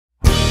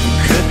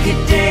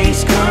Crooked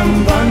days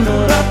come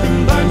bundled up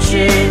in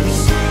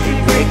bunches.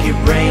 They break your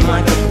brain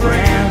like a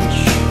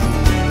branch.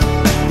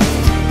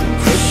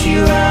 Push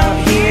you out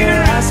here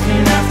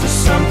asking after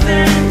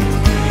something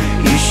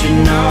you should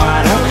know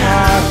I don't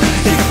have.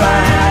 If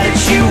I had it,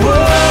 you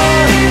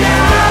wouldn't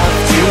have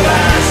to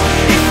ask.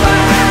 If I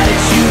had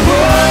it, you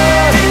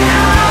wouldn't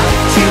have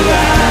to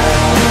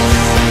ask.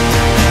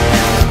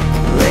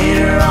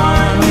 Later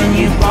on when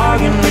you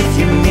bargain with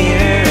your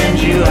mirror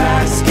and you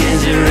ask,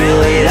 is it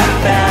really that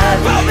bad?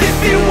 Well,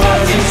 if it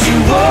wasn't, you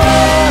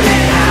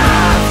wouldn't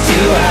have to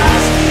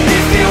ask.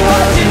 If it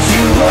wasn't,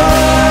 you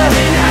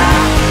wouldn't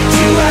have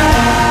to ask.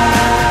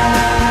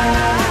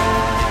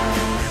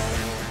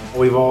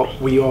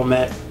 We all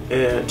met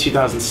in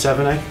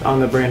 2007 on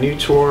the Brand New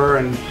tour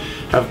and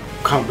have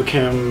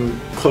become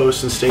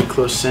close and stayed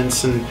close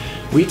since, and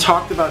we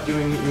talked about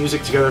doing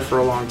music together for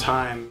a long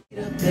time.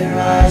 Their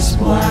eyes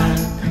black,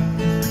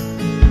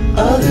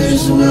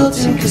 others wilt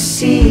in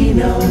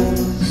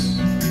casinos,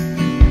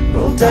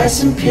 roll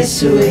dice and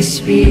piss away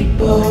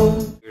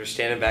speedboats. We were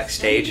standing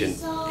backstage and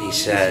he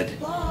said,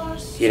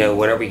 you know,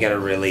 when are we gonna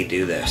really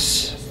do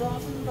this?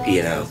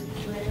 You know,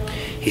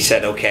 he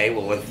said, okay,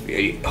 well,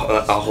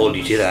 I'll hold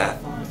you to that.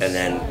 And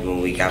then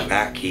when we got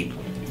back, he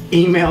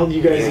emailed,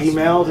 you guys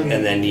emailed,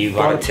 and then you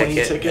got a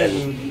ticket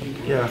and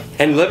yeah.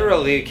 And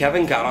literally,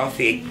 Kevin got off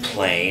the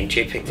plane,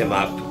 Jay picked him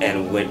up,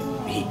 and when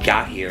he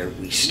got here,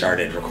 we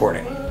started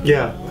recording.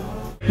 Yeah.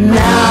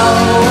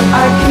 Now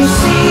I can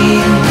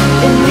see,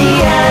 in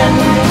the end,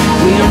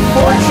 we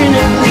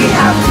unfortunately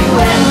have to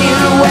end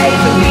either way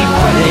that we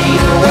put it,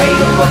 either way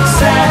the book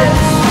says.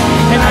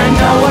 And I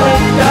know what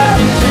it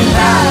doesn't, and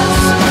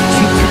that's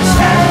to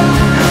pretend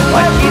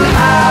like you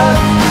have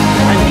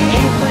an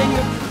inkling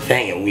of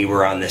thing, and we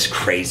were on this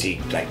crazy,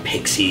 like,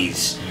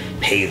 Pixies,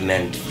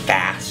 Pavement,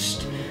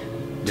 fast,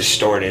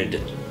 distorted,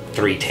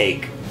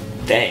 3-take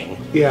thing.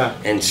 Yeah.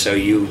 And so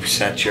you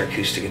set your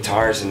acoustic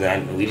guitars, and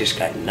then we just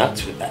got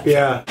nuts with that.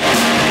 Yeah.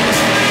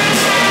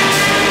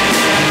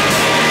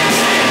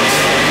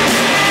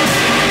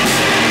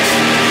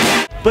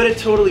 But it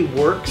totally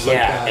works. Yeah, like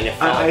that. and it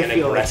felt like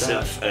an like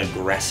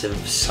aggressive,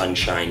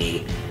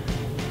 sunshiny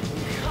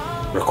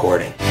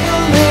recording. a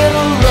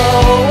little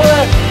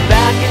lower,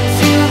 back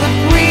into the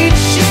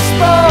breach you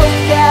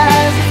spoke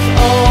as its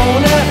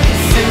owner.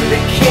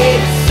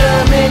 Syndicate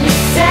sermon you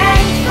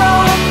sang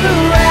from the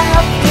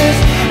rafters,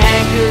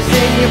 anchors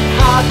in your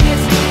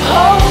pockets,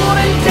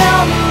 holding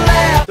down the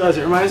lamp.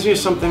 It reminds me of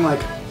something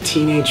like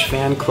Teenage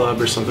Fan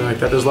Club or something like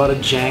that. There's a lot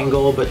of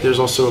jangle, but there's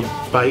also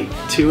a bite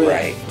to it.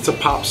 Right. It's a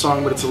pop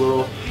song, but it's a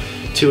little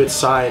to its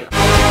side.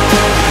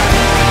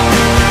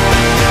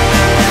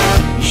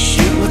 You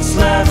shoot what's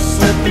left,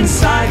 slip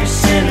inside your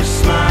center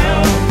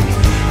smile.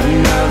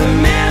 Another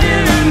man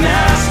in a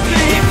mask.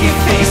 If you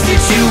faced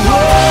it, you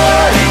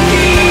wouldn't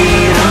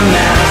need a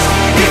mask.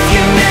 If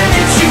you meant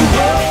it, you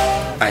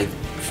would.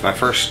 My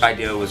first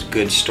idea was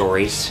good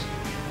stories.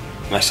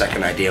 My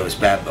second idea was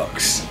bad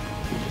books.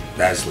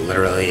 That's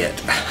literally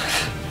it.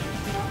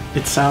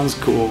 It sounds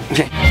cool.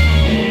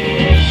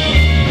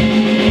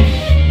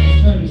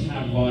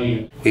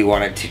 We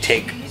wanted to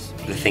take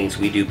the things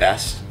we do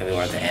best and we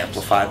wanted to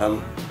amplify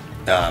them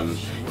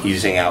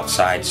using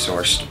outside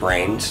sourced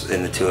brains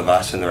in the two of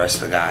us and the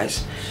rest of the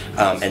guys.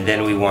 And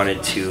then we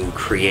wanted to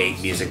create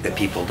music that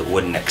people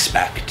wouldn't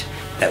expect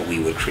that we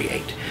would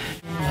create.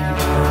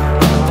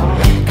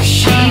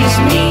 She's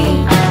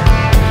mean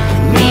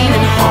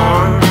and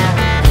hard.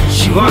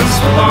 She once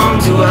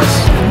belonged to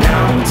us, but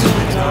now to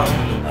the dog.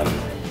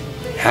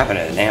 Having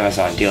an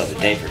Amazon deal of the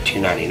day for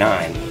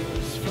 $2.99.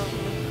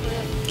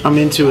 I'm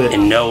into it.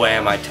 In no way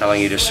am I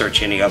telling you to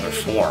search any other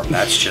form.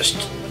 That's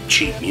just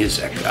cheap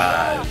music.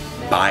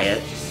 Buy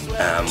it.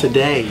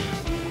 Today.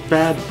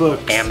 Bad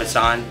books.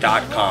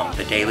 Amazon.com,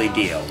 the daily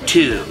deal.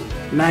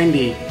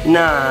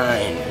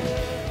 $2.99.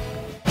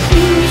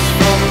 Views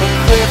from the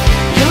cliff,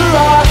 you're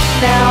lost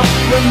now,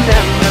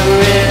 remember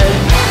it.